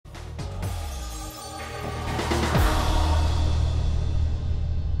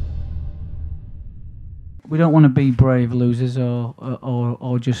we don't want to be brave losers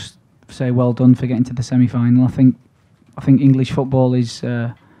or just say well done for getting to the semi-final. I think English football is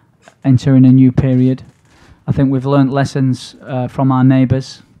entering a new period. I think we've learnt lessons from our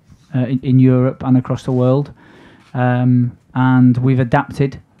neighbours in Europe and across the world, and we've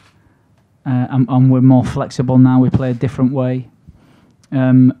adapted, and we're more flexible now. We play a different way,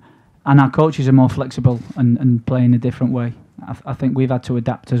 and our coaches are more flexible and play in a different way. I think we've had to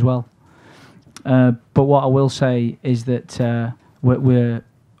adapt as well. But what I will say is that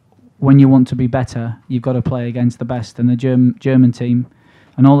when you want to be better, you've got to play against the best. And the German team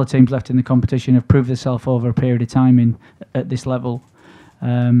and all the teams left in the competition have proved themselves over a period of time at this level.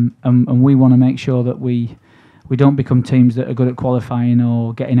 And we want to make sure that we don't become teams that are good at qualifying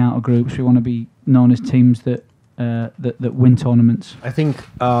or getting out of groups. We want to be known as teams that win tournaments. I think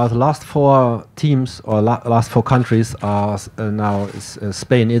the last four teams or last four countries are now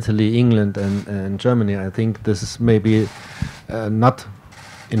Spain, Italy, England, and Germany. I think this is maybe not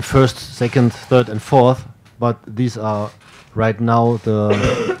in first, second, third, and fourth, but these are right now the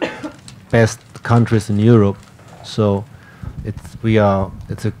best countries in Europe. So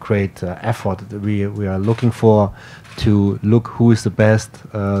it's a great effort. We are looking for to look who is the best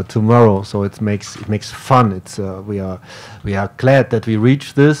tomorrow. So it makes fun. It's we are glad that we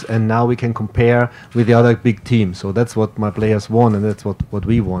reached this, and now we can compare with the other big teams. So that's what my players want, and that's what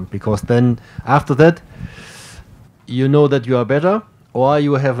we want. Because then after that, you know that you are better, or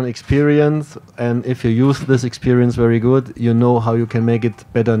you have an experience, and if you use this experience very good, you know how you can make it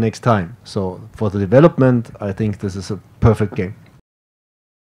better next time. So for the development, I think this is a perfect game.